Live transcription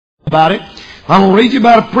about it. I'm going to read you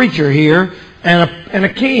about a preacher here and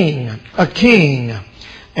a king.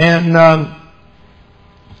 And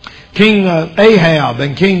King Ahab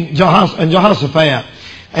and King Jehoshaphat.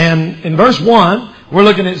 And in verse 1, we're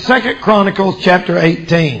looking at 2 Chronicles chapter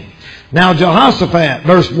 18. Now Jehoshaphat,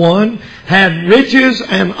 verse 1, had riches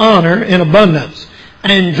and honor in abundance,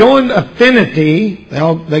 and joined affinity,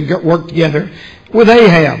 they worked together, with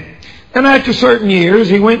Ahab. And after certain years,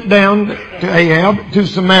 he went down to Ahab to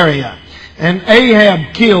Samaria. And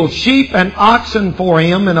Ahab killed sheep and oxen for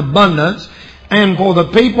him in abundance, and for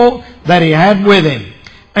the people that he had with him,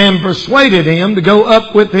 and persuaded him to go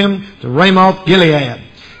up with him to Ramoth Gilead.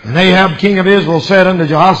 And Ahab, king of Israel, said unto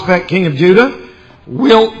Jehoshaphat, king of Judah,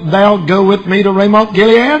 Wilt thou go with me to Ramoth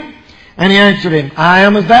Gilead? And he answered him, I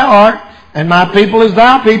am as thou art, and my people is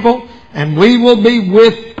thy people, and we will be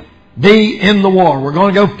with thee in the war. We're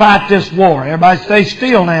going to go fight this war. Everybody stay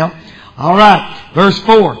still now. All right. Verse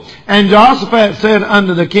 4. And Jehoshaphat said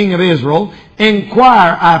unto the king of Israel,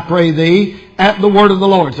 Inquire, I pray thee, at the word of the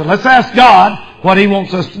Lord. So let's ask God what He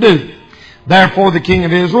wants us to do. Therefore the king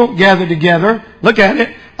of Israel gathered together, look at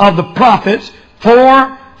it, of the prophets,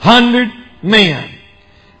 400 men.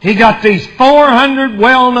 He got these 400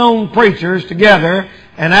 well-known preachers together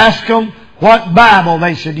and asked them what Bible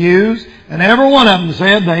they should use. And every one of them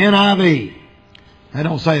said the NIV. I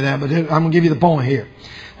don't say that, but I'm going to give you the point here.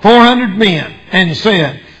 400 men, and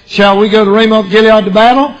said, Shall we go to Ramoth Gilead to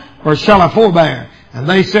battle, or shall I forbear? And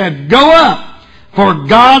they said, Go up, for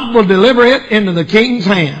God will deliver it into the king's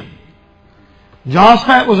hand.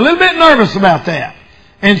 Jehoshaphat was a little bit nervous about that,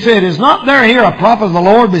 and said, Is not there here a prophet of the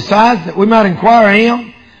Lord besides, that we might inquire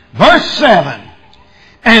him? Verse 7.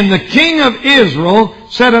 And the king of Israel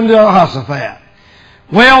said unto Jehoshaphat,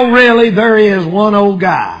 Well, really, there is one old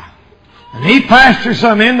guy, and he pastors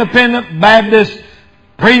some independent Baptist,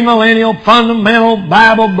 premillennial, fundamental,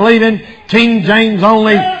 Bible-believing, King James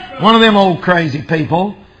only, one of them old crazy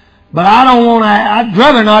people. But I'd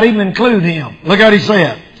rather not even include him. Look what he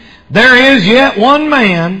said. There is yet one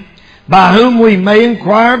man by whom we may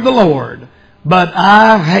inquire of the Lord, but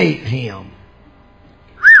I hate him.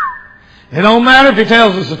 It don't matter if he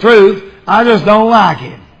tells us the truth. I just don't like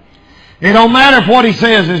him. It don't matter if what he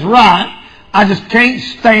says is right. I just can't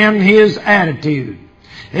stand his attitude.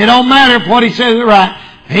 It don't matter if what he says is right.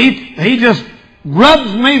 He just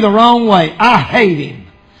rubs me the wrong way. I hate him.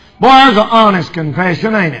 Boy, there's an honest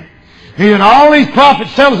confession, ain't it? He said, all these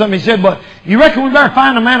prophets tell us something. He said, but you reckon we better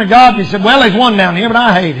find a man of God? And he said, well, there's one down here, but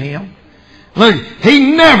I hate him. Look,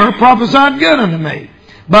 he never prophesied good unto me,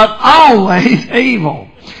 but always evil.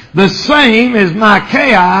 The same is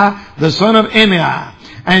Micaiah, the son of Emmi.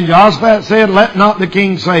 And Jehoshaphat said, Let not the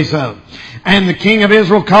king say so. And the king of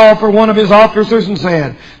Israel called for one of his officers and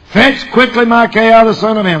said, Fetch quickly Micaiah, the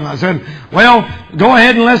son of Emmi. I said, well, go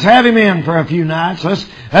ahead and let's have him in for a few nights.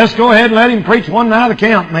 Let's go ahead and let him preach one night of the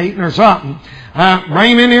camp meeting or something.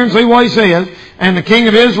 Bring him in here and see what he says. And the king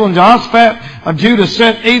of Israel and Jehoshaphat of Judah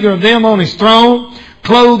set either of them on his throne,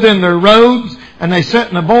 clothed in their robes, and they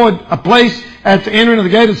set in a place at the entering of the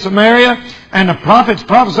gate of Samaria, and the prophets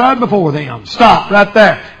prophesied before them. Stop right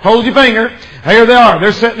there. Hold your finger. Here they are.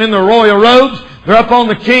 They're sitting in their royal robes. They're up on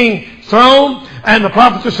the king's throne. And the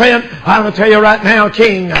prophets are saying, I'm going to tell you right now,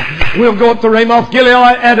 King, we'll go up to Ramoth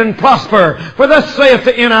Gilead and prosper. For thus saith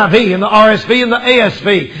the NIV and the RSV and the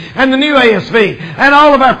ASV and the new ASV and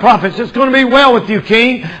all of our prophets. It's going to be well with you,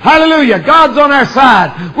 King. Hallelujah. God's on our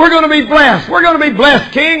side. We're going to be blessed. We're going to be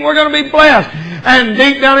blessed, King. We're going to be blessed. And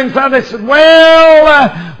deep down inside they said,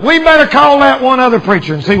 well, we better call that one other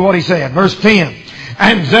preacher and see what he said. Verse 10.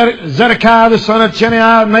 And Zedekiah the son of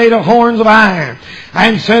Chenaiah made of horns of iron,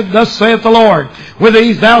 and said, Thus saith the Lord, With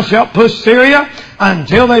these thou shalt push Syria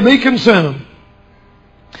until they be consumed.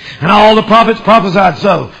 And all the prophets prophesied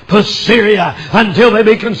so. Push Syria until they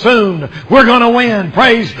be consumed. We're going to win.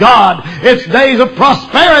 Praise God. It's days of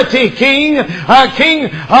prosperity, King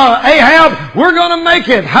Ahab. We're going to make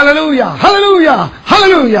it. Hallelujah. Hallelujah.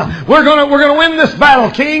 Hallelujah. We're going to win this battle,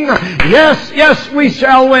 King. Yes, we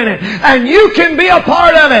shall win it. And you can be a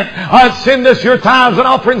part of it. Send us your tithes and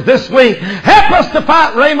offerings this week. Help us to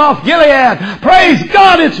fight Ramoth Gilead. Praise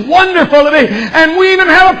God. It's wonderful to me. And we even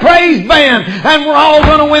have a praise band. And we're all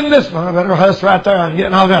going to win this. Well, I better hush right there. I'm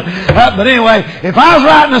getting all done. But anyway, if I was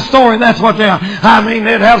writing a story, that's what they are. I mean,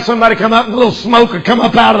 they'd have somebody come up and a little smoke would come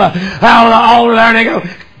up out of the altar there, and they go,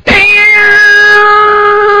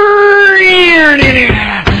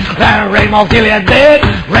 Ramoth Gilead dead.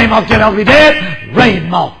 Ramoth Gilead will be dead.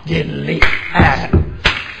 Ramoth Gilead.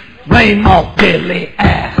 Ramoth Gilead.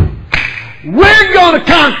 We're going to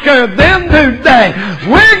conquer them today.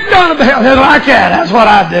 We're going to be like that. That's what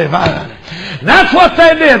I'd do if I done it. And that's what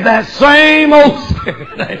they did. That same old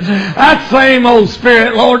spirit. That same old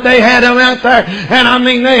spirit, Lord, they had them out there. And I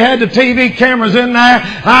mean, they had the TV cameras in there.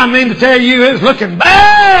 I mean to tell you, it was looking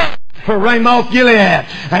bad for Ramoth Gilead.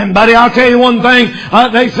 And buddy, I'll tell you one thing.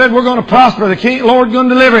 They said we're going to prosper. The King, Lord, going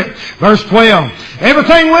to deliver it. Verse 12.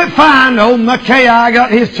 Everything went fine. Old Micaiah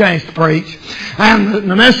got his chance to preach. And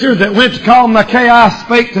the messengers that went to call Micaiah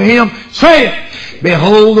spake to him, saying,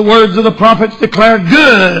 Behold, the words of the prophets declare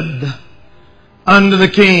good unto the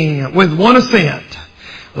king with one assent.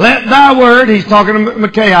 Let thy word, he's talking to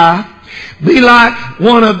Micaiah, be like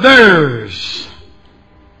one of theirs.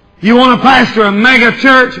 You want to pastor a mega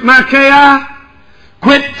church, Micaiah?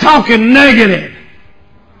 Quit talking negative.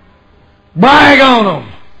 Brag on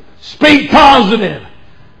them. Speak positive.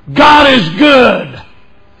 God is good.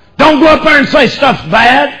 Don't go up there and say stuff's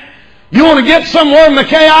bad. You want to get somewhere,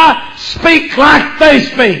 Micaiah? Speak like they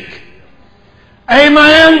speak.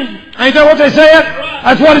 Amen? Ain't that what they said?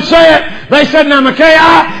 That's what it said. They said, now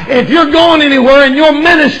Micaiah, if you're going anywhere in your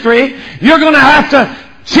ministry, you're going to have to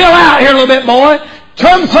chill out here a little bit, boy.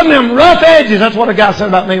 Turn some of them rough edges. That's what a guy said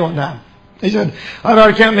about me one time. He said, I'd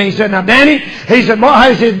already counted me. He said, now Danny, he said, boy,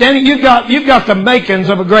 he said, Danny, you've got the makings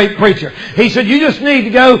of a great preacher. He said, you just need to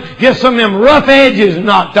go get some of them rough edges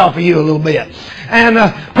knocked off of you a little bit. And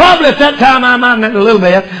probably at that time I minded it a little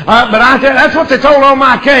bit. But I tell you, that's what they told old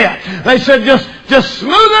Micaiah. They said, just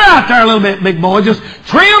smooth it out there a little bit, big boy. Just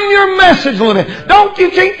trim your message a little bit. You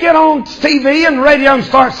can't get on TV and radio and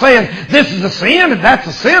start saying this is a sin and that's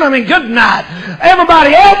a sin. I mean, good night.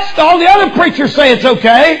 Everybody else, all the other preachers say it's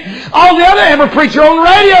okay. Every preacher on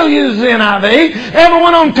radio uses NIV.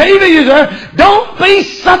 Everyone on TV uses it. Don't be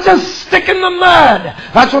such a stick in the mud.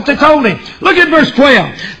 That's what they told him. Look at verse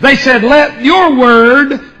 12. They said, let your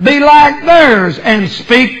word be like theirs, and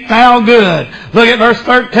speak thou good. Look at verse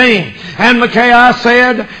 13. And Micaiah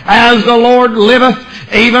said, as the Lord liveth,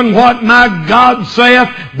 even what my God saith,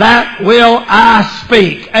 that will I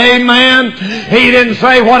speak. Amen. He didn't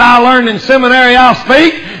say what I learned in seminary I'll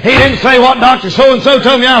speak. He didn't say what Dr. So-and-so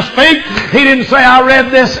told me I'll speak. He didn't say I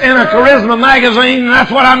read this in a Charisma magazine and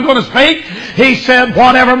that's what I'm going to speak. He said,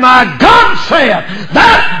 whatever my God saith,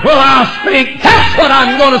 that will I speak. That's what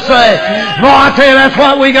I'm going to say. Boy, I tell you, that's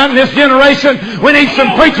what we got in this generation. We need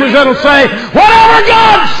some preachers that'll say, whatever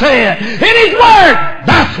God said in His Word,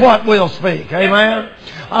 that's what we'll speak. Amen.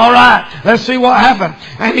 All right, let's see what happened.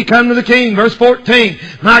 And he come to the king, verse 14.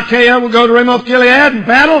 Micaiah will go to Ramoth Gilead and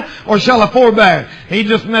battle, or shall I forbear? He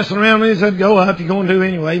just messing around with me. He said, go up. You're going to do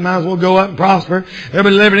anyway. You might as well go up and prosper. They'll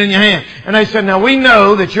be delivered in your hand. And they said, now we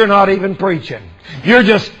know that you're not even preaching. You're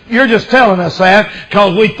just telling us that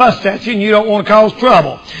because we fussed at you and you don't want to cause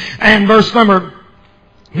trouble. And verse number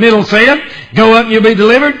middle said, go up and you'll be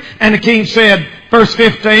delivered. And the king said, verse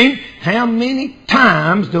 15, how many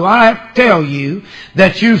times do I have to tell you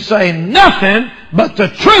that you say nothing but the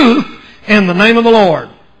truth in the name of the Lord?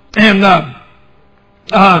 And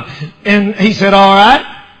he said, all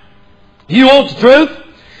right, you want the truth?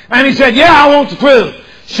 And he said, yeah, I want the truth.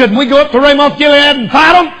 Should we go up to Ramoth Gilead and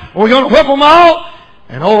fight them? Are we going to whip them all?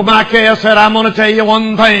 And old Micaiah said, I'm going to tell you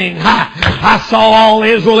one thing. I saw all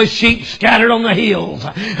Israel's sheep scattered on the hills.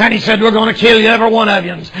 And he said, we're going to kill you, every one of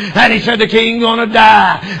you. And he said, the king's going to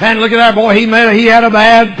die. And look at that boy, he had a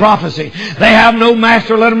bad prophecy. They have no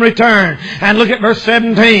master, let them return. And look at verse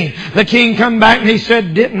 17. The king come back and he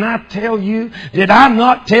said, did I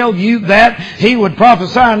not tell you that he would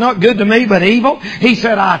prophesy not good to me but evil? He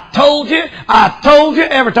said, I told you.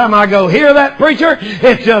 Every time I go hear that preacher,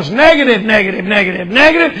 it's just negative.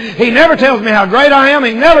 He never tells me how great I am.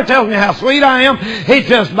 He never tells me how sweet I am. He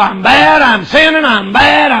just, I'm bad, I'm sinning,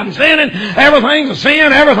 everything's a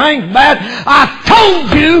sin, everything's bad. I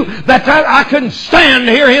told you that I couldn't stand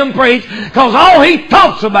to hear him preach because all he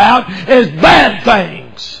talks about is bad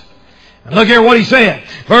things. And look here what he said.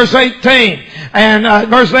 Verse 18. And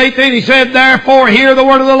verse 18 he said, therefore hear the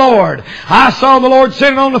word of the Lord. I saw the Lord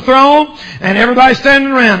sitting on the throne and everybody standing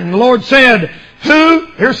around. And the Lord said, who?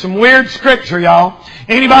 Here's some weird scripture, y'all.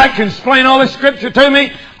 Anybody can explain all this scripture to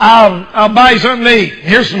me? I'll buy you something to eat.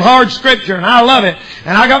 Here's some hard scripture, and I love it.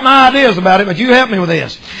 And I got my ideas about it, but you help me with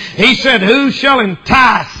this. He said, who shall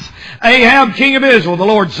entice Ahab, king of Israel, the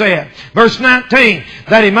Lord said. Verse 19,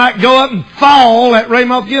 that he might go up and fall at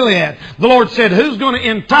Ramoth Gilead. The Lord said, who's going to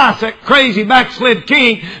entice that crazy backslid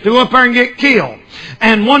king to go up there and get killed?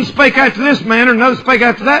 And one spake after this manner, another spake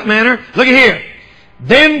after that manner. Look at here.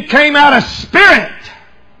 Then came out a spirit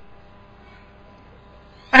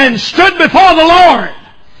and stood before the Lord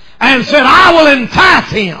and said, I will entice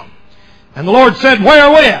him. And the Lord said,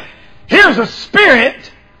 wherewith? Here's a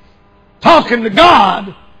spirit talking to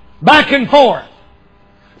God back and forth.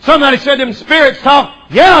 Somebody said them spirits talk.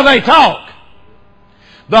 Yeah, they talk.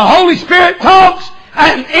 The Holy Spirit talks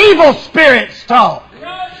and evil spirits talk.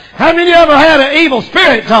 How many of you ever had an evil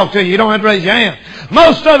spirit talk to you? You don't have to raise your hand.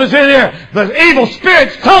 Most of us in here, the evil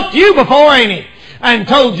spirits talked to you before, ain't he? And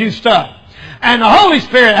told you stuff. And the Holy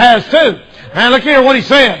Spirit has too. And look here what he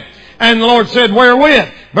said. And the Lord said, wherewith?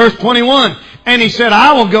 Verse 21. And he said,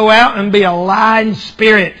 I will go out and be a lying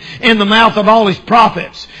spirit in the mouth of all his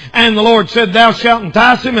prophets. And the Lord said, thou shalt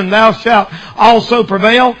entice him, and thou shalt also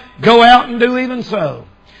prevail. Go out and do even so.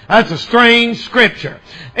 That's a strange scripture.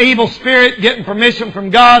 Evil spirit getting permission from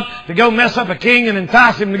God to go mess up a king and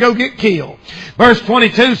entice him to go get killed. Verse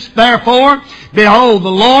 22, therefore, behold,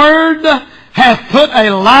 the Lord hath put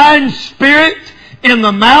a lying spirit in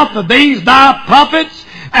the mouth of these thy prophets,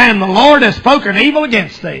 and the Lord has spoken evil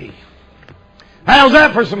against thee. How's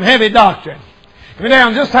that for some heavy doctrine? Give me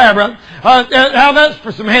down just higher, brother. How that's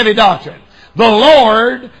for some heavy doctrine? The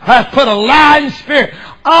Lord hath put a lying spirit.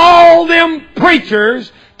 All them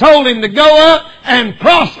preachers told him to go up and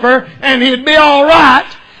prosper and he'd be all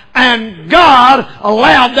right. And God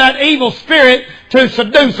allowed that evil spirit to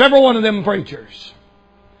seduce every one of them preachers.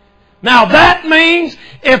 Now that means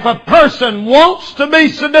if a person wants to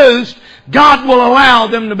be seduced, God will allow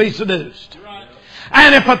them to be seduced.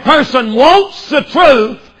 And if a person wants the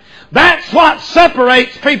truth, that's what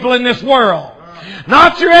separates people in this world.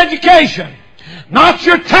 Not your education, not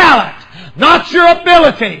your talent, not your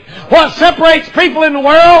ability. What separates people in the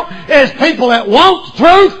world is people that want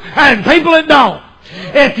truth and people that don't.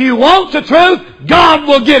 If you want the truth, God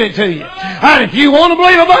will get it to you. And if you want to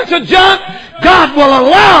believe a bunch of junk, God will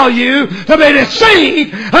allow you to be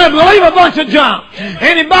deceived and believe a bunch of junk.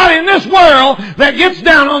 Anybody in this world that gets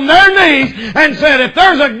down on their knees and said, if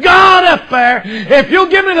there's a God up there, if you'll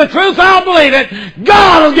give me the truth, I'll believe it.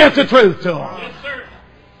 God will get the truth to them.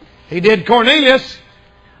 He did Cornelius,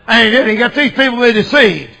 and he got these people to be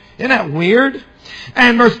deceived. Isn't that weird?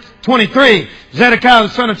 And verse 23, Zedekiah the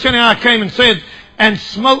son of Chenaiah came and said, and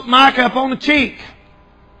smote Micah up on the cheek.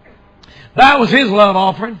 That was his love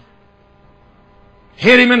offering.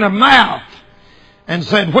 Hit him in the mouth and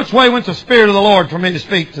said, which way went the Spirit of the Lord for me to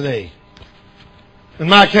speak to thee? And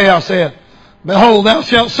Micaiah said, behold, thou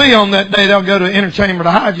shalt see on that day thou go to the inner chamber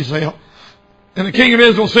to hide yourself. And the king of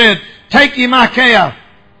Israel said, take ye Micaiah,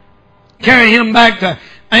 carry him back to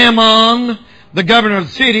Ammon, the governor of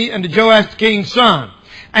the city, and to Joash the king's son,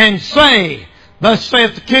 and say, thus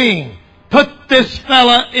saith the king, put this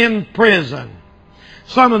fella in prison.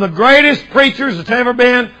 Some of the greatest preachers that's ever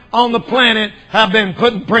been on the planet have been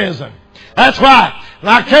put in prison. That's right.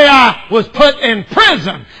 Micaiah was put in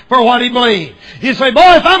prison for what he believed. You say,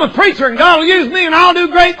 boy, if I'm a preacher and God will use me and I'll do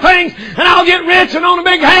great things and I'll get rich and own a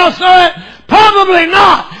big house, probably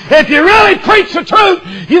not. If you really preach the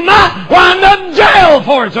truth, you might wind up in jail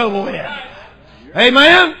before it's over with.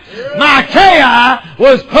 Amen? Micaiah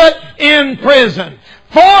was put in prison.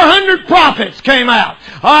 400 prophets came out.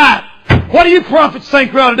 All right. What do you prophets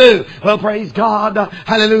think we ought to do? Well, praise God.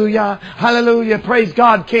 Hallelujah. Hallelujah. Praise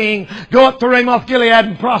God, King. Go up to Ramoth Gilead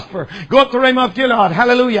and prosper. Go up to Ramoth Gilead.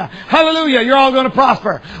 Hallelujah. Hallelujah. You're all going to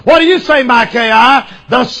prosper. What do you say, Micaiah?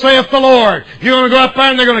 Thus saith the Lord. You're going to go up there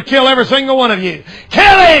and they're going to kill every single one of you.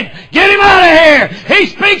 Kill him. Get him out of here. He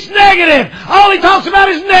speaks negative. All he talks about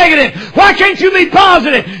is negative. Why can't you be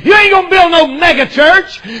positive? You ain't going to build no mega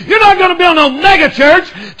church. You're not going to build no mega church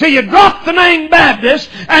till you drop the name Baptist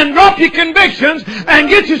and drop your convictions and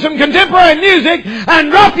get you some contemporary music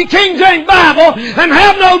and drop your King James Bible and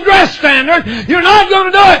have no dress standard. You're not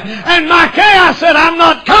going to do it. And Micaiah said, I'm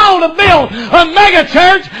not called to build a mega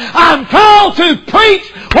church. I'm called to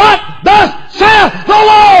preach what thus saith the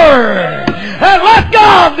Lord. And let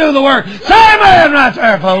God do the work. Say amen right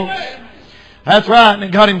there, folks. That's right. And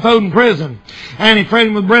it got him thrown in prison. And he fed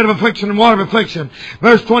him with bread of affliction and water of affliction.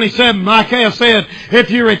 Verse 27, Micaiah said,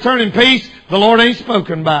 if you return in peace, the Lord ain't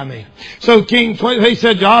spoken by me. So he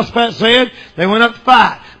said, Jehoshaphat said, they went up to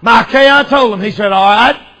fight. Micaiah told him, he said, all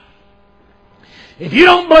right, if you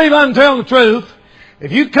don't believe I'm telling the truth,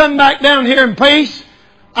 if you come back down here in peace,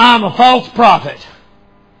 I'm a false prophet.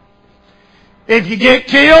 If you get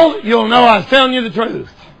killed, you'll know I was telling you the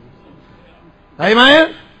truth.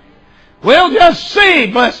 Amen? We'll just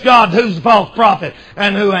see, bless God, who's the false prophet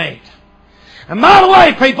and who ain't. And by the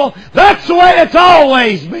way, people, that's the way it's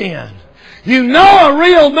always been. You know a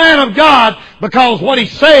real man of God because what he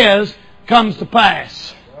says comes to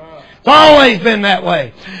pass. It's always been that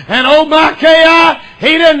way. And old Micaiah,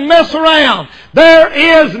 He didn't mess around. There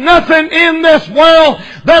is nothing in this world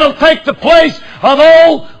that'll take the place of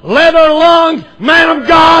old leather-lunged man of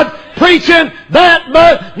God preaching that,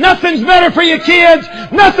 but nothing's better for your kids.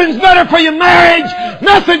 Nothing's better for your marriage.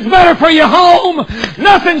 Nothing's better for your home.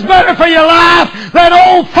 Nothing's better for your life than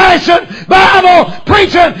old-fashioned Bible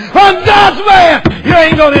preaching from God's man. You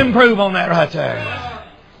ain't going to improve on that right there.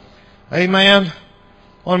 Amen.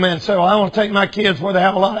 One man said, well, I want to take my kids where they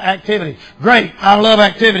have a lot of activity. Great. I love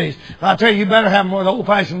activities. But I tell you, you better have them where the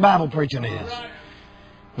old-fashioned Bible preaching is.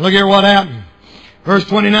 Look here what happened. Verse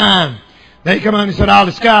 29. They come out and he said, I'll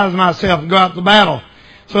disguise myself and go out to battle.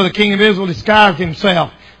 So the king of Israel disguised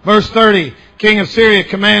himself. Verse 30. King of Syria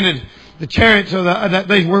commanded the chariots that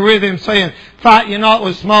they were with him, saying, fight ye not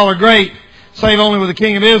with small or great, save only with the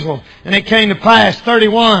king of Israel. And it came to pass,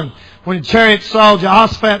 31, when the chariots saw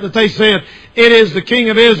Jehoshaphat, that they said, it is the king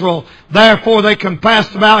of Israel. Therefore they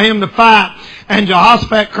compassed about him to fight. And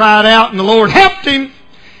Jehoshaphat cried out, and the Lord helped him.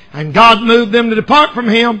 And God moved them to depart from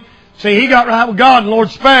him. See, he got right with God, and the Lord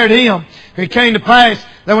spared him. It came to pass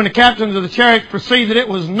that when the captains of the chariots perceived that it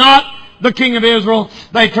was not the king of Israel,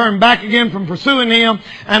 they turned back again from pursuing him.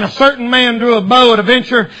 And a certain man drew a bow at a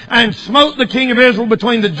venture and smote the king of Israel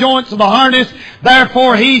between the joints of the harness.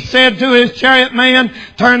 Therefore he said to his chariot man,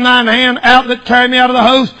 turn thine hand out that carry me out of the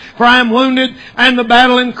host, for I am wounded. And the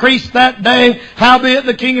battle increased that day. Howbeit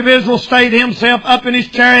the king of Israel stayed himself up in his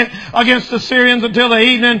chariot against the Syrians until the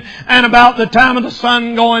evening. And about the time of the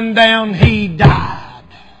sun going down, he died.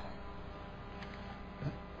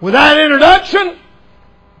 With that introduction,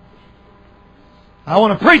 I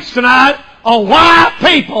want to preach tonight on why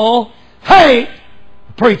people hate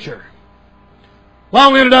a preacher.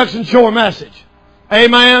 Long introduction, short message.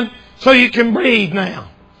 Amen? So you can breathe now.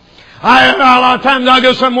 A lot of times I'll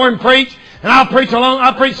go somewhere and preach, and I'll preach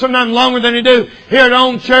sometimes longer than they do here at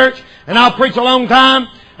Own Church, and I'll preach a long time,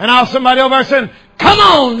 and I'll have somebody over there saying, come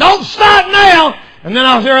on, don't stop now. And then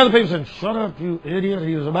I'll hear other people saying, shut up, you idiot,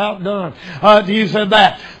 he was about done. You said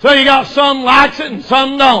that. So you got some likes it and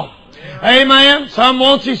some don't. Amen. Some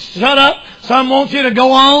want you to shut up. Some want you to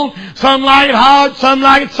go on. Some like it hard. Some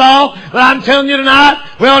like it soft. But I'm telling you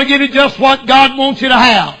tonight, we ought to give you just what God wants you to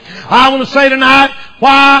have. I want to say tonight,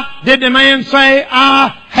 why did the man say, I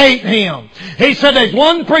hate him? He said, there's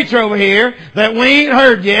one preacher over here that we ain't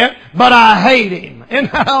heard yet, but I hate him.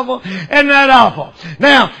 Isn't that awful? Isn't that awful?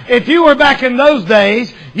 Now, if you were back in those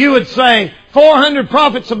days, you would say, 400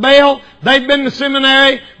 prophets of Baal, they've been to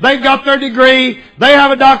seminary, they've got their degree, they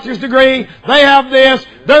have a doctor's degree, they have this,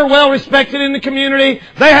 they're well respected in the community,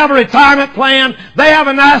 they have a retirement plan, they have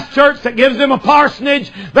a nice church that gives them a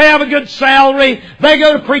parsonage, they have a good salary, they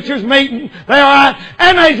go to preachers' meeting, they're alright,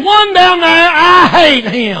 and there's one down there, I hate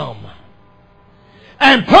him.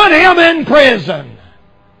 And put him in prison.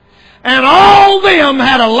 And all of them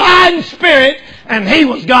had a lying spirit, and he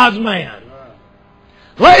was God's man.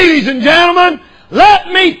 Ladies and gentlemen, let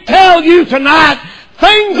me tell you tonight,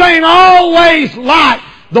 things ain't always like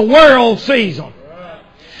the world sees them.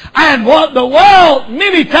 And what the world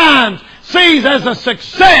many times sees as a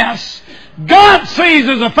success, God sees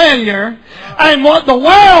as a failure. And what the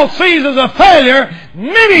world sees as a failure,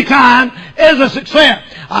 many times is a success.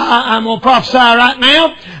 I'm going to prophesy right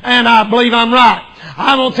now, and I believe I'm right.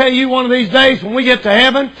 I'm going to tell you one of these days when we get to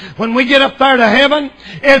heaven, when we get up there to heaven,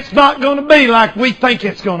 it's not going to be like we think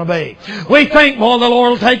it's going to be. We think, boy, the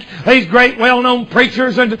Lord will take these great well-known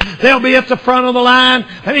preachers and they'll be at the front of the line.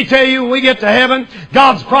 Let me tell you, when we get to heaven,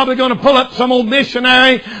 God's probably going to pull up some old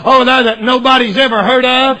missionary over there that nobody's ever heard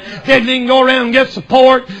of. Didn't even go around and get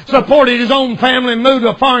supported his own family and moved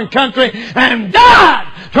to a foreign country and died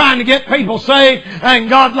trying to get people saved. And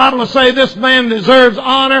God's liable to say, this man deserves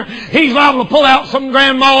honor. He's liable to pull out some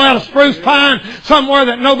grandma out of spruce pine somewhere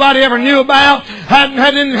that nobody ever knew about,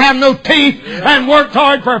 didn't have no teeth, and worked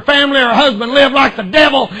hard for her family. Her husband lived like the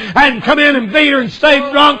devil and come in and beat her and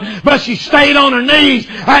stayed drunk, but she stayed on her knees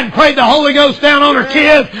and prayed the Holy Ghost down on her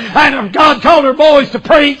kids, and God called her boys to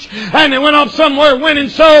preach, and they went off somewhere winning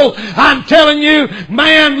souls. I'm telling you,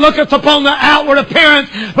 man looketh upon the outward appearance,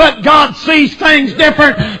 but God sees things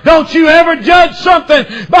different. Don't you ever judge something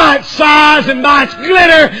by its size and by its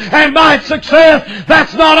glitter and by its success.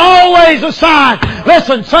 That's not always a sign.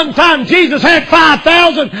 Listen, sometimes Jesus had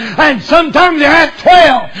 5,000 and sometimes he had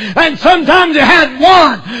 12 and sometimes he had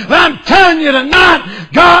 1. But I'm telling you tonight,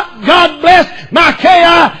 God bless my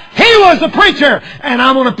KI. He was a preacher, and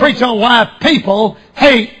I'm going to preach on why people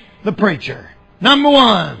hate the preacher. Number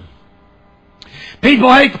one,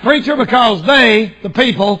 people hate the preacher because they, the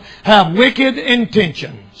people, have wicked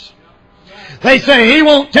intentions. They say, he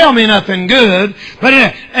won't tell me nothing good, but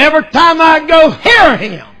every time I go hear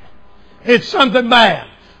him, It's something bad.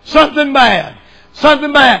 Something bad.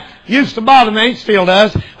 Something bad. Used to bother me. Still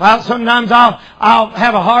does. Well, sometimes I'll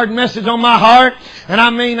have a hard message on my heart. And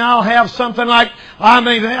I'll have something like,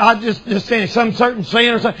 I just say some certain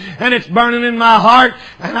sin or something. And it's burning in my heart.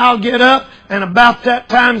 And I'll get up. And about that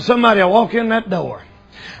time somebody will walk in that door.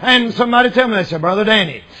 And somebody tell me, they say, Brother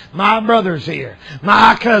Danny, my brother's here.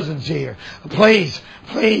 My cousin's here. Please,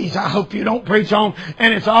 I hope you don't preach on.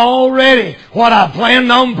 And it's already what I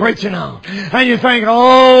planned on preaching on. And you think,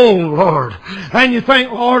 oh, Lord. And you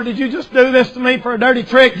think, Lord, did you just do this to me for a dirty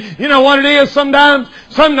trick? You know what it is? Sometimes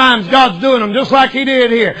God's doing them just like He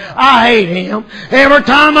did here. I hate Him. Every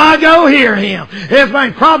time I go hear Him, it's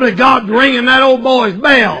like probably God ringing that old boy's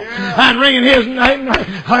bell. And ringing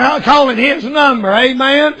calling his number.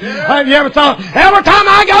 Amen? Have you ever thought, every time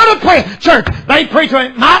I go to church, they preach,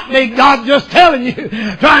 it might be God just telling you,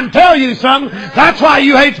 trying to tell you something. That's why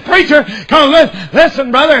you hate the preacher. Because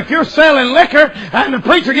listen, brother, if you're selling liquor and the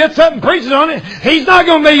preacher gets up and preaches on it, he's not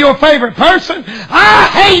going to be your favorite person. I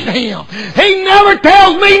hate him. He never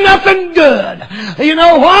tells me nothing good. You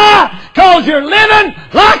know why? Because you're living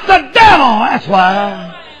like the devil. That's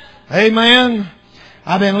why. Amen.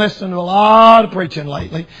 I've been listening to a lot of preaching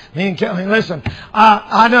lately. Me and Kelly, listen,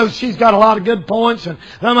 I know she's got a lot of good points. And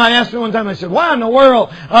somebody asked me one time, they said, why in the world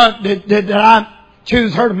did I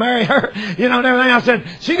choose her to marry her? You know, and everything. I said,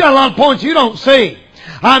 she got a lot of points you don't see.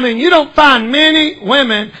 I mean, you don't find many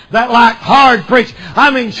women that like hard preaching. I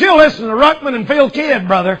mean, she'll listen to Ruckman and Phil Kidd,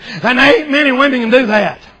 brother, and there ain't many women can do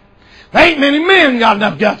that. There ain't many men got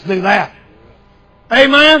enough guts to do that.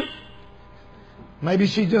 Amen? Maybe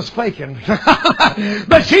she's just faking.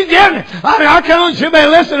 But she's getting it. I come on, she'll be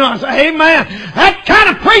listening and say, amen. That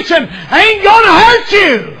kind of preaching ain't going to hurt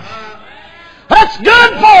you. That's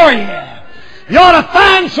good for you. You ought to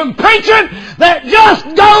find some preaching that just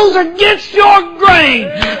goes against your grain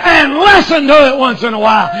and listen to it once in a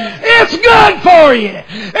while. It's good for you.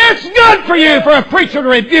 It's good for you for a preacher to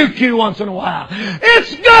rebuke you once in a while.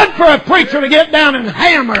 It's good for a preacher to get down and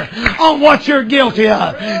hammer on what you're guilty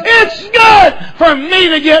of. It's good for me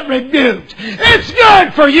to get rebuked. It's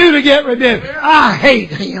good for you to get rebuked. I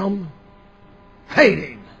hate him. Hate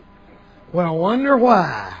him. Well, I wonder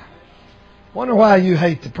why. Wonder why you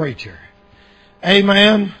hate the preacher.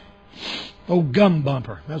 Amen. Old gum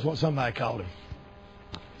bumper. That's what somebody called him.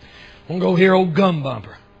 I'm going to go hear old gum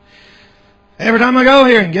bumper. Every time I go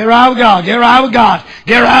here and get right with God, get right with God,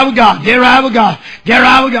 get right with God, get right with God, get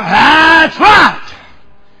right with God. That's right.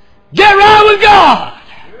 Get right with God.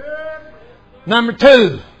 Number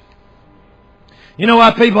 2. You know why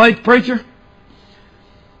people hate the preacher?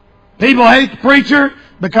 People hate the preacher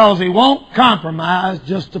because he won't compromise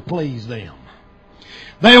just to please them.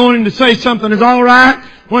 They want him to say something is all right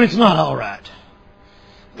when it's not all right.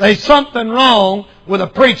 There's something wrong with a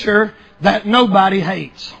preacher that nobody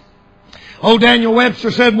hates. Old Daniel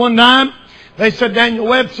Webster said one time, they said Daniel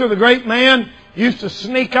Webster, the great man, used to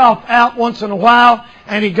sneak off out once in a while,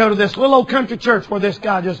 and he'd go to this little old country church where this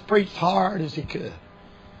guy just preached hard as he could.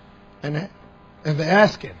 And they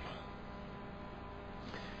asked him,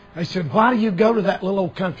 they said, why do you go to that little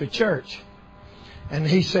old country church? And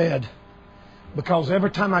he said, because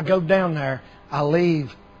every time I go down there, I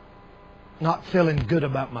leave not feeling good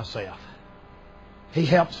about myself. He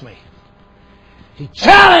helps me. He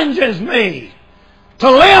challenges me to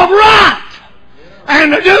live right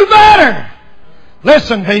and to do better.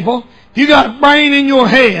 Listen, people, if you got a brain in your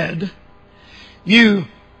head,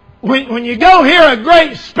 when you go hear a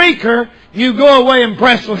great speaker, you go away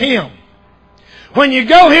impressed with him. When you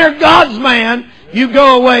go hear God's man, you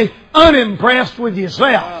go away unimpressed with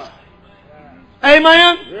yourself.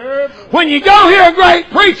 Amen? When you go hear a great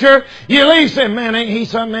preacher, you leave saying, man, ain't he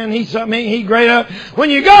something, man, he's something, ain't he great up. When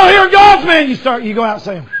you go hear God's man, you go out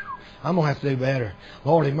saying, I'm going to have to do better.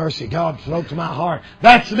 Lord have mercy, God spoke to my heart.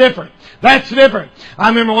 That's different. That's different. I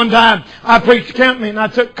remember one time I preached a camp meeting and I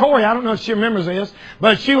took Corey, I don't know if she remembers this,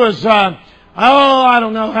 but she was, I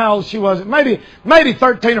don't know how old she was. Maybe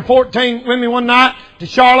 13 or 14 with me one night to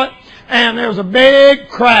Charlotte, and there was a big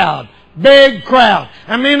crowd. Big crowd.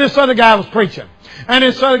 And me and this other guy was preaching. And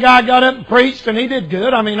this other guy got up and preached, and he did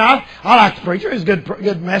good. I mean, I like the preacher. It's a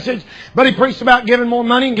good message. But he preached about giving more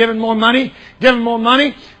money and giving more money, giving more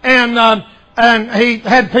money. And he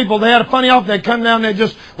had people, they had a funny offer. They'd come down, they'd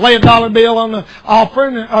just lay $1 bill on the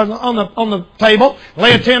offering, on the table,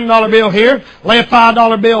 lay a $10 bill here, lay a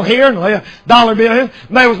 $5 bill here, and lay a $1 bill here.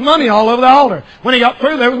 And there was money all over the altar. When he got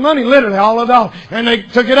through, there was money literally all over the altar. And they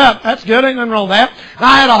took it up. That's good. Ain't nothing wrong with that. And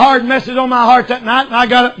I had a hard message on my heart that night, and I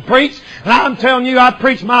got up and preached. And I'm telling you, I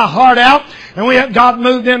preached my heart out. And God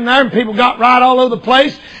moved in there, and people got right all over the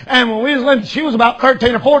place. And when we was living, she was about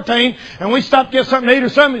 13 or 14, and we stopped to get something to eat or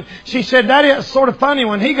something. She said, Daddy, it's sort of funny.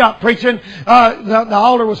 When he got preaching, the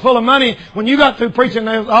altar was full of money. When you got through preaching,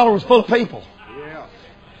 the altar was full of people.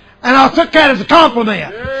 And I took that as a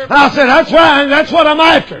compliment. And I said, that's right, that's what I'm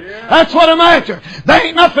after. That's what I'm after. There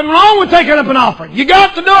ain't nothing wrong with taking up an offering. You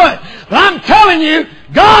got to do it. But I'm telling you,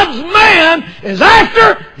 God's man is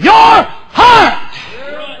after your heart.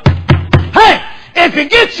 Hey, if he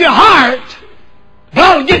gets your heart,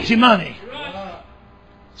 God'll get you money.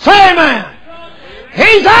 Say amen.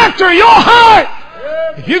 He's after your heart.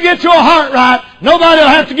 If you get your heart right, nobody will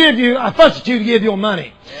have to give you, fuss at you to give your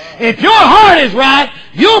money. If your heart is right,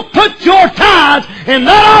 you'll put your tithes in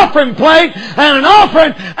that offering plate and an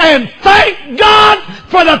offering and thank God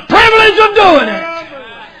for the privilege of doing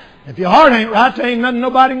it. If your heart ain't right, there ain't nothing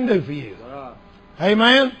nobody can do for you.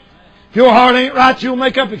 Amen? If your heart ain't right, you'll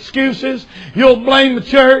make up excuses. You'll blame the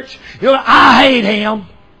church. I hate him.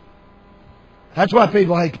 That's why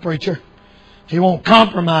people hate the preacher. He won't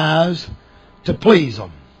compromise to please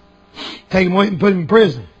them. Take him away and put him in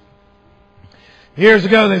prison. Years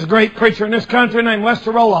ago, there's a great preacher in this country named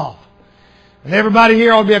Lester Roloff. And everybody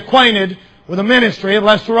here ought to be acquainted with the ministry of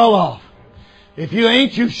Lester Roloff. If you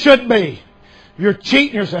ain't, you should be. You're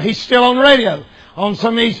cheating yourself. He's still on the radio. On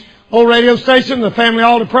some of these old radio stations, the Family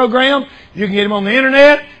Altar program. You can get him on the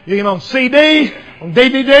internet. You can get him on CD, on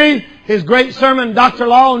DVD. His great sermon, Dr.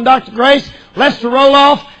 Law and Dr. Grace. Lester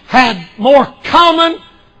Roloff had more common,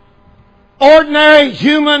 ordinary,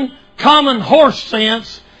 human, common horse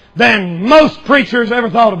sense than most preachers ever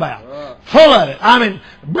thought about. Full of it. I mean,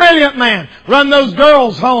 brilliant man. Run those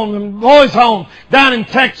girls home and boys home down in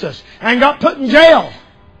Texas and got put in jail.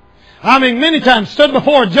 I mean, many times stood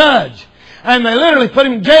before a judge. And they literally put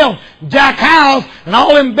him in jail. Jack Hyles and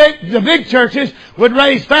all them the big churches would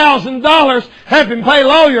raise $1,000, help him pay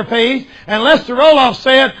lawyer fees. And Lester Roloff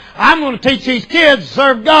said, I'm going to teach these kids to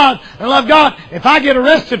serve God and love God. If I get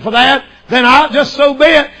arrested for that, then I'll just so be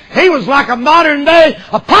it. He was like a modern day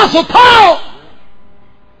Apostle Paul.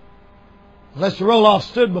 Lester Roloff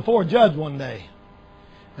stood before a judge one day.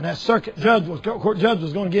 And that court judge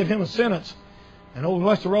was going to give him a sentence. And old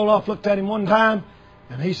Lester Roloff looked at him one time.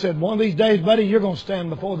 And he said, one of these days, buddy, you're going to stand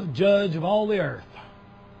before the judge of all the earth.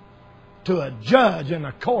 To a judge in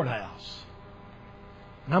a courthouse.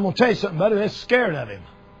 And I'm going to tell you something, buddy, they're scared of him.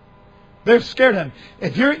 They're scared of him.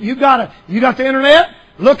 If you got the internet,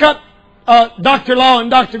 look up Dr. Law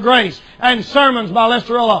and Dr. Grace and sermons by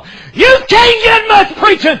Lester Roloff. You can't get much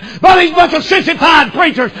preaching by these bunch of sissified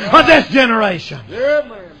preachers of this generation. Yeah,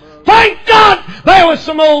 man. Thank God there was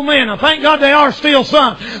some old men. And thank God they are still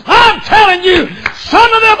some. I'm telling you,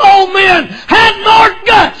 some of them old men had more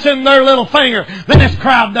guts in their little finger than this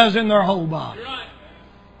crowd does in their whole body.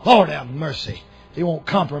 Lord have mercy. He won't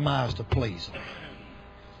compromise to please them.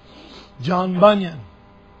 John Bunyan,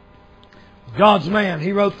 God's man,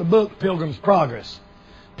 he wrote the book Pilgrim's Progress.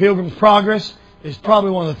 Pilgrim's Progress is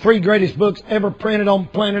probably one of the 3 greatest books ever printed on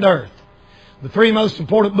planet Earth. The 3 most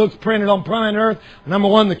important books printed on planet Earth. Number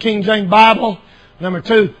 1, the King James Bible. Number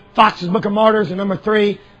 2, Fox's Book of Martyrs. And number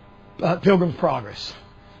 3, Pilgrim's Progress.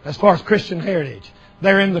 As far as Christian heritage,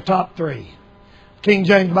 they're in the top 3. King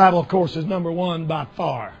James Bible, of course, is number 1 by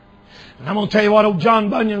far. And I'm going to tell you what, old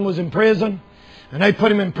John Bunyan was in prison. And they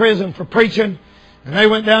put him in prison for preaching. And they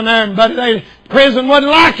went down there and, buddy, prison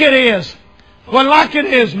wasn't like it is. Wasn't like it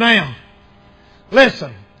is now.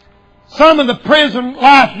 Listen, some of the prison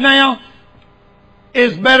life now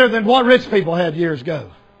is better than what rich people had years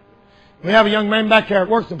ago. We have a young man back there that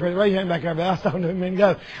works in prison. Raise your hand back there. But I was talking to him a minute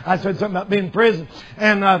ago. I said something about being in prison.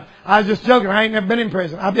 And I was just joking. I ain't never been in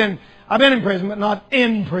prison. I've been in prison, but not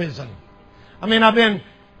in prison. I mean, I've been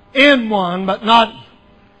in one, but not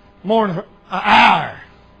more than an hour.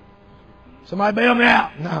 Somebody bail me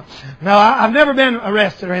out. No, I've never been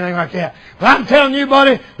arrested or anything like that. But I'm telling you,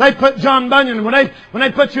 buddy, they put John Bunyan, when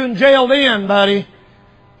they put you in jail then, buddy,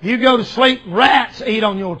 you go to sleep, rats eat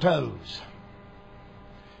on your toes.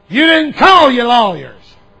 You didn't call your lawyers.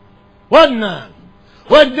 Wasn't none.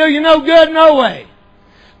 Wouldn't do you no good no way.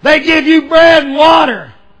 They give you bread and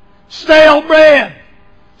water. Stale bread.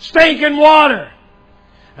 Stinking water.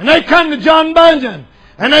 And they come to John Bunyan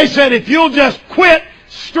and they said, if you'll just quit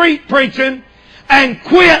street preaching and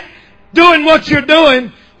quit doing what you're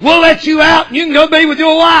doing, we'll let you out and you can go be with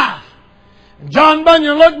your wife. John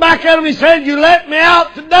Bunyan looked back at him and he said, you let me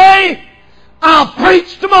out today, I'll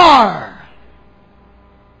preach tomorrow.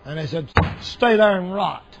 And they said, stay there and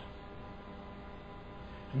rot.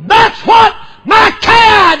 That's what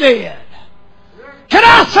Micaiah did. Can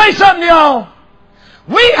I say something to y'all?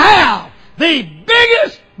 We have the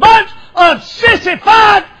biggest bunch of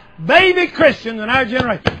sissified baby Christians in our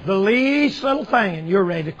generation. The least little thing and you're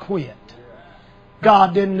ready to quit.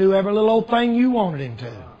 God didn't do every little old thing you wanted Him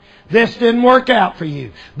to. This didn't work out for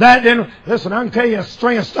you. That didn't... Listen, I can tell you a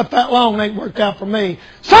string of stuff that long ain't worked out for me.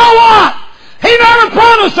 So what? He never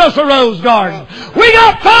promised us a rose garden. We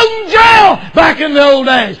got thrown in jail back in the old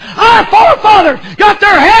days. Our forefathers got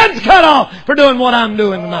their heads cut off for doing what I'm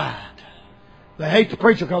doing tonight. They hate the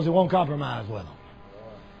preacher because he won't compromise with them.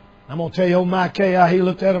 I'm going to tell you, old Micaiah, he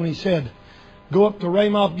looked at him and he said, go up to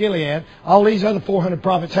Ramoth Gilead. All these other 400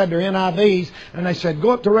 prophets had their NIVs, and they said,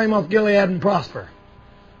 go up to Ramoth Gilead and prosper.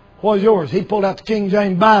 What was yours? He pulled out the King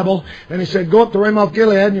James Bible, and he said, go up to Ramoth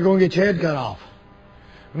Gilead and you're going to get your head cut off.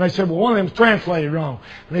 And they said, well, one of them's translated wrong.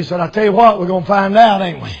 And he said, I tell you what, we're going to find out,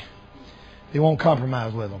 ain't we? He won't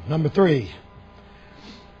compromise with them. Number 3.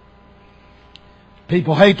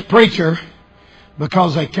 People hate the preacher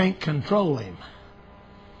because they can't control him.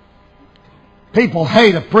 People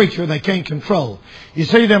hate a preacher they can't control. You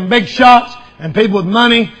see them big shots and people with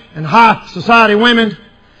money and high society women,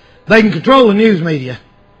 they can control the news media.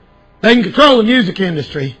 They can control the music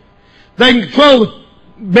industry. They can control the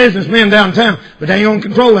businessmen downtown, but they ain't going to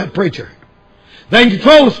control that preacher. They can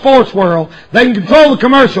control the sports world. They can control the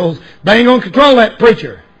commercials. They ain't going to control that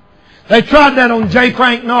preacher. They tried that on J.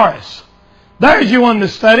 Frank Norris. There's you one to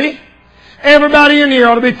study. Everybody in here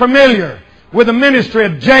ought to be familiar with the ministry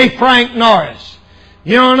of J. Frank Norris.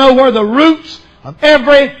 You don't know where the roots of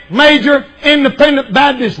every major independent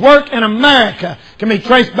Baptist work in America can be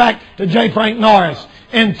traced back to J. Frank Norris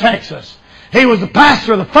in Texas. He was the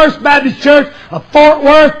pastor of the First Baptist Church of Fort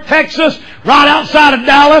Worth, Texas, right outside of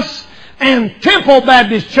Dallas, and Temple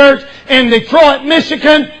Baptist Church in Detroit,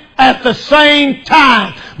 Michigan at the same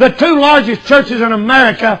time. The 2 largest churches in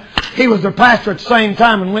America, he was their pastor at the same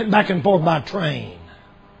time and went back and forth by train.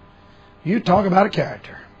 You talk about a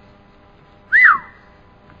character.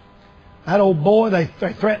 That old boy, they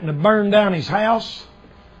threatened to burn down his house,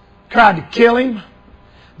 tried to kill him.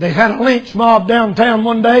 They had a lynch mob downtown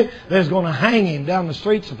one day. They was going to hang him down the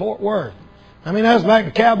streets of Fort Worth. I mean, that was back in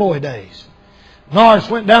the cowboy days. Norris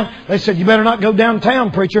went down. They said, you better not go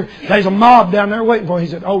downtown, preacher. There's a mob down there waiting for him.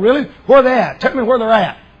 He said, oh, really? Where are they at? Tell me where they're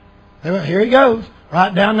at. They went, here he goes.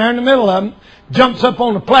 Right down there in the middle of them. Jumps up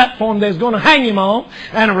on the platform they was going to hang him on.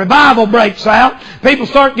 And a revival breaks out. People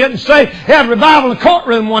start getting saved. He had a revival in the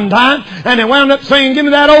courtroom one time. And they wound up saying, give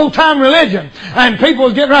me that old time religion. And people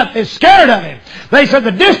was getting right. They're scared of him. They said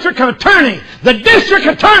the district attorney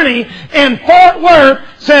in Fort Worth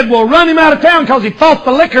said, we'll run him out of town because he fought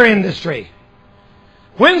the liquor industry.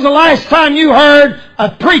 When's the last time you heard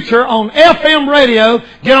a preacher on FM radio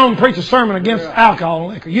get on and preach a sermon against alcohol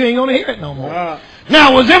and liquor? You ain't going to hear it no more.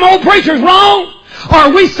 Now, was them old preachers wrong? Or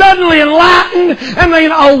are we suddenly enlightened and they,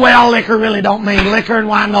 oh, well, liquor really don't mean liquor and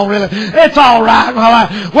wine don't really, it's all right.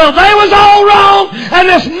 Well, they was all wrong and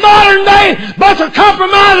this modern day bunch of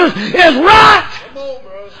compromisers is right.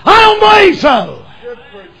 I don't believe so.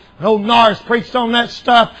 Old Norris preached on that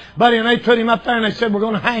stuff, buddy, and they put him up there and they said, we're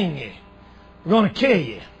going to hang you. We're going to kill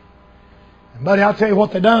you. And buddy, I'll tell you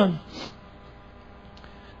what they done.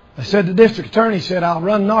 They said the district attorney said, I'll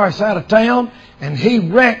run Norris out of town. And he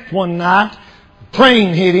wrecked one night. The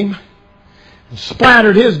train hit him and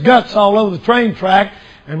splattered his guts all over the train track.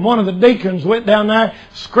 And one of the deacons went down there,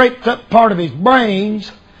 scraped up part of his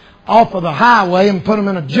brains off of the highway and put them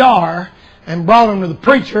in a jar and brought them to the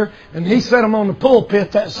preacher. And he set them on the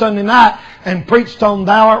pulpit that Sunday night and preached on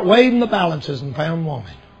thou art weighed in the balances and found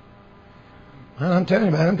woman. And I'm telling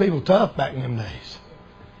you, man, them people tough back in them days.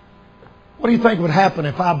 What do you think would happen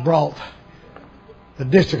if I brought the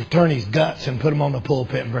district attorney's guts and put them on the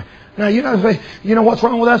pulpit? Now, you know what's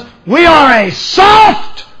wrong with us? We are a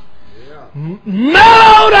soft,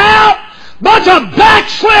 mellowed out bunch of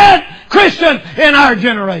backslid Christians in our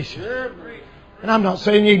generation. And I'm not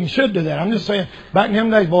saying you even should do that. I'm just saying, back in them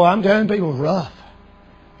days, boy, I'm telling people, it was rough.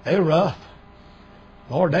 They were rough.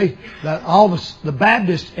 Lord, all the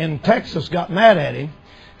Baptists in Texas got mad at him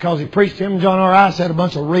because he preached him and John R. Rice had a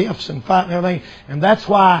bunch of riffs and fight and everything. And that's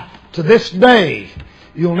why, to this day,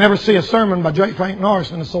 you'll never see a sermon by J. Frank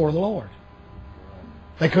Norris in the Sword of the Lord.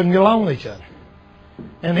 They couldn't get along with each other.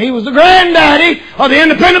 And he was the granddaddy of the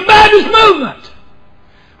independent Baptist movement.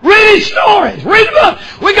 Read his stories. Read the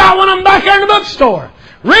book. We got one of them back there in the bookstore.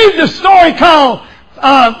 Read the story called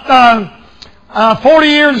 40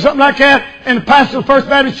 years or something like that, and the pastor of the First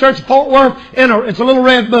Baptist Church of Fort Worth. It's a little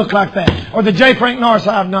red book like that. Or the J. Frank Norris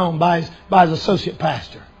I've known by his associate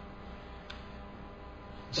pastor.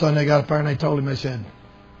 So they got up there and they told him, they said,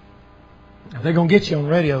 they're going to get you on the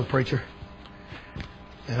radio, preacher.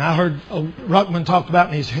 And I heard Ruckman talked about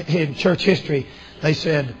in his church history, they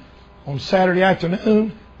said, on Saturday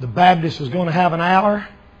afternoon, the Baptist was going to have an hour,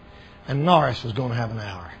 and Norris was going to have an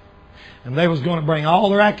hour. And they was going to bring all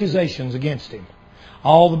their accusations against him.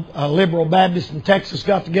 All the liberal Baptists in Texas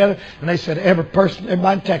got together, and they said everybody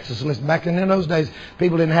in Texas, listen, back in those days,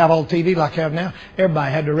 people didn't have all TV like they have now.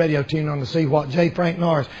 Everybody had their radio tuned on to see what J. Frank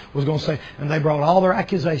Norris was going to say. And they brought all their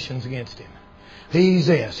accusations against him. He's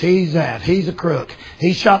this, he's that, he's a crook.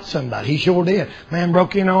 He shot somebody. He sure did. Man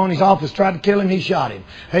broke in on his office, tried to kill him, he shot him.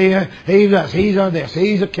 He's this, he's this,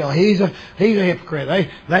 he's a killer, he's a hypocrite.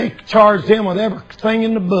 They charged him with everything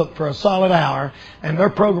in the book for a solid hour, and their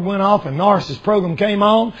program went off, and Norris's program came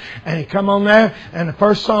on, and he come on there, and the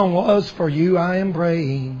first song was, "For You I Am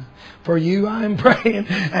Praying. For you I am praying."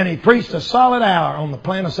 And he preached a solid hour on the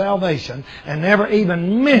plan of salvation and never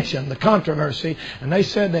even mentioned the controversy. And they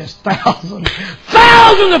said there's thousands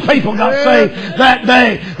of people got saved that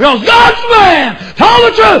day. Because God's man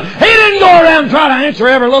told the truth. He didn't go around and try to answer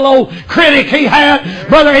every little old critic he had.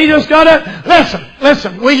 Brother, he just got to...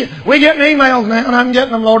 Listen, we get emails now, and I'm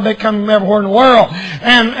getting them, Lord, they come from everywhere in the world.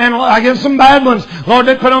 And I get some bad ones. Lord,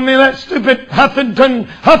 they put on me that stupid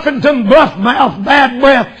Huffington buff mouth, bad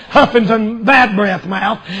breath, Huffington bad breath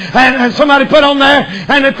mouth. And somebody put on there,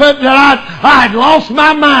 and they put that I'd lost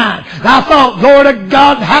my mind. And I thought, glory to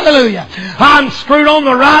God, hallelujah. I'm screwed on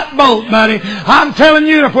the right boat, buddy. I'm telling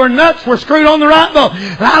you, if we're nuts, we're screwed on the right boat.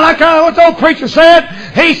 And I like what the old preacher said.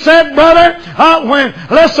 He said, brother,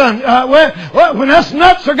 when us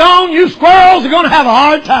nuts are gone, you squirrels are going to have a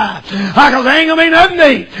hard time. Because there ain't going to be nothing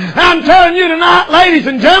to eat. I'm telling you tonight, ladies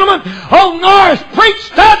and gentlemen, old Norris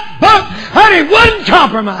preached that book, and he wouldn't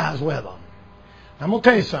compromise with them. I'm going to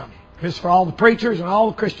tell you something. This is for all the preachers and all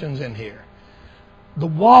the Christians in here. The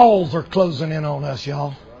walls are closing in on us,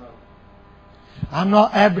 y'all. I'm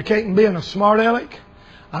not advocating being a smart aleck.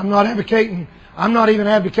 I'm not even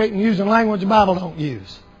advocating using language the Bible don't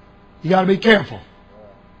use. You got to be careful.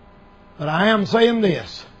 But I am saying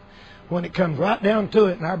this. When it comes right down to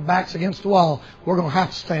it and our back's against the wall, we're going to have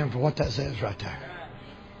to stand for what that says right there.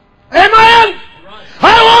 Amen?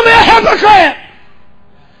 I don't want to be a hypocrite.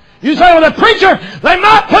 You say, well, the preacher, they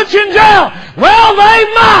might put you in jail. Well, they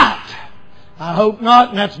might. I hope not,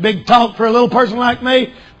 and that's big talk for a little person like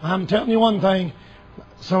me. I'm telling you one thing.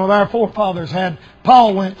 Some of our forefathers had.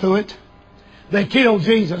 Paul went through it. They killed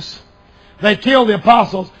Jesus. They killed the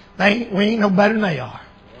apostles. We ain't no better than they are.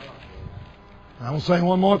 I'm going to say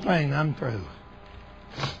one more thing, and I'm through.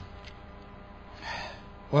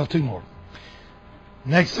 Well, two more.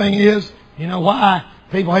 Next thing is, you know why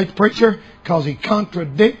people hate the preacher? Because he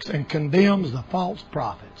contradicts and condemns the false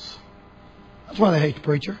prophets. That's why they hate the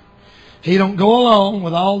preacher. He don't go along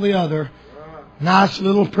with all the other nice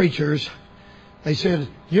little preachers. They said,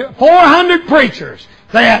 400 preachers.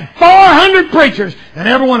 They had 400 preachers, and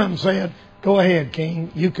every one of them said, go ahead,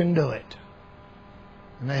 King, you can do it.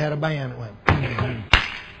 And they had a band that went.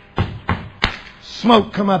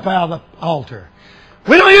 Smoke come up out of the altar.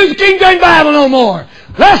 We don't use the King James Bible no more.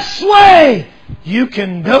 Let's sway. You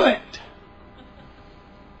can do it.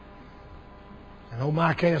 And old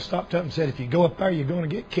Micaiah stopped up and said, if you go up there, you're going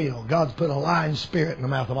to get killed. God's put a lying spirit in the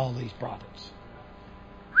mouth of all these prophets.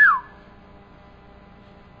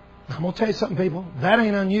 I'm going to tell you something, people. That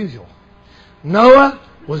ain't unusual. Noah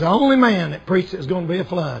was the only man that preached there's going to be a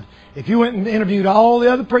flood. If you went and interviewed all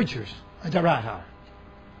the other preachers, ain't that right, Howard?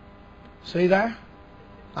 See there?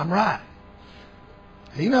 I'm right.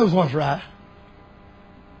 He knows what's right.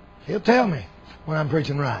 He'll tell me when I'm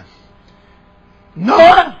preaching right.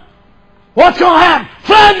 Noah, what's going to happen?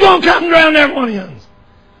 Flood's going to come and drown every one of you.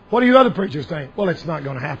 What do you other preachers think? Well, it's not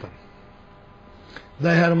going to happen.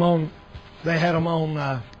 They had them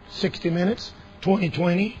on 60 Minutes,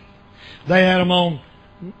 2020. They had them on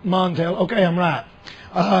Montel. Okay, I'm right.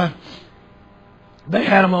 They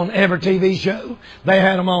had him on every TV show. They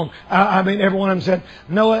had him on. Every one of them said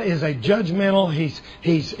Noah is a judgmental.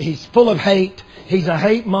 He's full of hate. He's a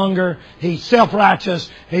hate monger. He's self-righteous.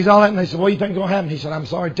 He's all that. And they said, "What do you think is going to happen?" He said, "I'm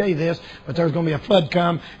sorry to tell you this, but there's going to be a flood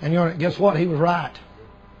come." And guess what? He was right.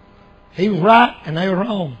 He was right, and they were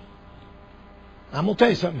wrong. I'm going to tell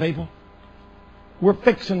you something, people. We're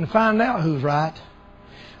fixing to find out who's right,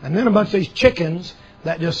 and then a bunch of these chickens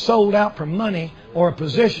that just sold out for money or a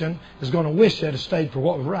position is going to wish they'd have stayed for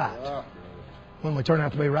what was right when we turn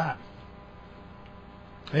out to be right.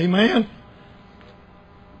 Amen?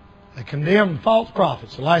 They condemn false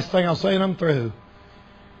prophets. The last thing I'll say and I'm through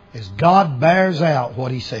is God bears out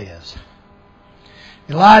what He says.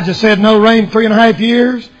 Elijah said no rain 3.5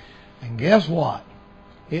 years, and guess what?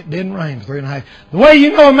 It didn't rain for 3.5. The way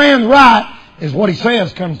you know a man's right is what he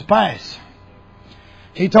says comes to pass.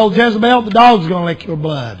 He told Jezebel, the dog's going to lick your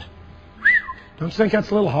blood. Don't you think that's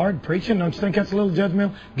a little hard preaching? Don't you think that's a little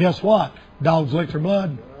judgmental? Guess what? Dogs lick their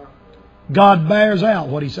blood. God bears out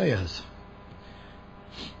what He says.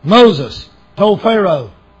 Moses told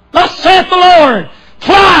Pharaoh, "Thus saith the Lord,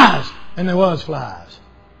 flies!" And there was flies.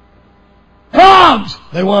 Frogs!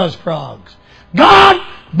 There was frogs. God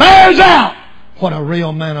bears out what a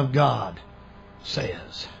real man of God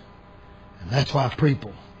says. And that's why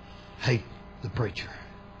people hate the preacher.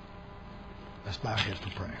 Let's bow our heads for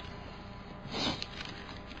prayer.